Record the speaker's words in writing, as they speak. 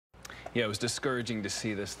Yeah, it was discouraging to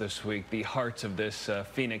see this week. The hearts of this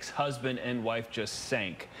Phoenix husband and wife just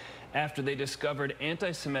sank after they discovered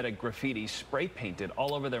anti-Semitic graffiti spray painted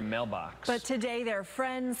all over their mailbox. But today, their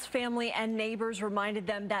friends, family, and neighbors reminded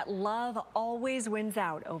them that love always wins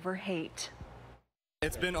out over hate.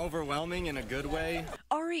 It's been overwhelming in a good way.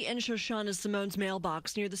 Ari and Shoshana Simone's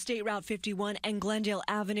mailbox near the State Route 51 and Glendale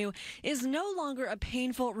Avenue is no longer a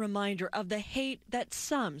painful reminder of the hate that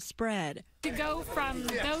some spread. To go from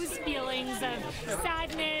those feelings of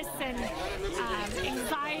sadness and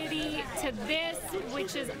anxiety to this,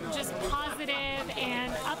 which is just positive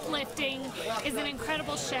and uplifting, is an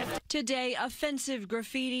incredible shift. Today, offensive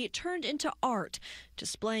graffiti turned into art,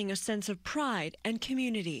 displaying a sense of pride and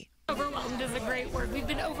community. Overwhelmed is a great word. We've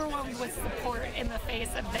been overwhelmed with support in the face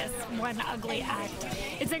of this one ugly act.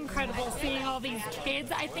 It's incredible seeing all these kids.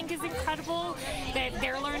 I think is incredible that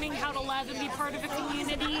they're learning how to love and be part of a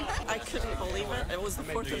community. I couldn't believe it. It was the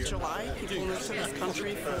 4th of July. People moved to this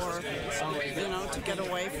country for, to get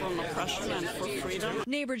away from oppression and for freedom.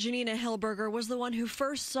 Neighbor Janina Hillberger was the one who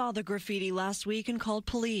first saw the graffiti last week and called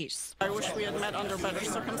police. I wish we had met under better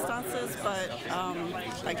circumstances, but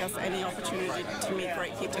I guess any opportunity to meet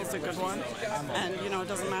great people is a good one. And it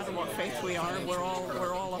doesn't matter what faith we are. We're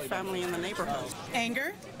all a family in the neighborhood.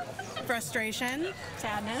 Anger, frustration,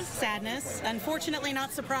 sadness, unfortunately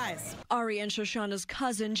not surprise. Ari and Shoshana's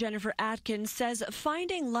cousin Jennifer Atkins says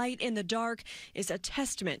finding light in the dark is a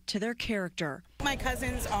testament to their character. My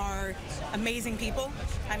cousins are amazing people.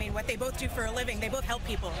 I mean, what they both do for a living, they both help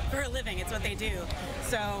people for a living. It's what they do.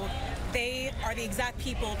 So they are the exact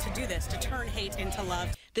people to do this, to turn hate into love.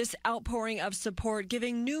 This outpouring of support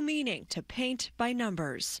giving new meaning to paint by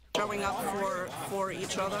numbers. Showing up for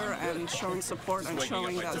each other and showing support and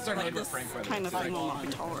showing that this kind of thing will not be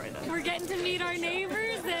tolerated. We're getting to meet our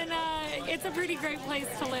neighbors, and it's a pretty great place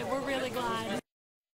to live. We're really glad.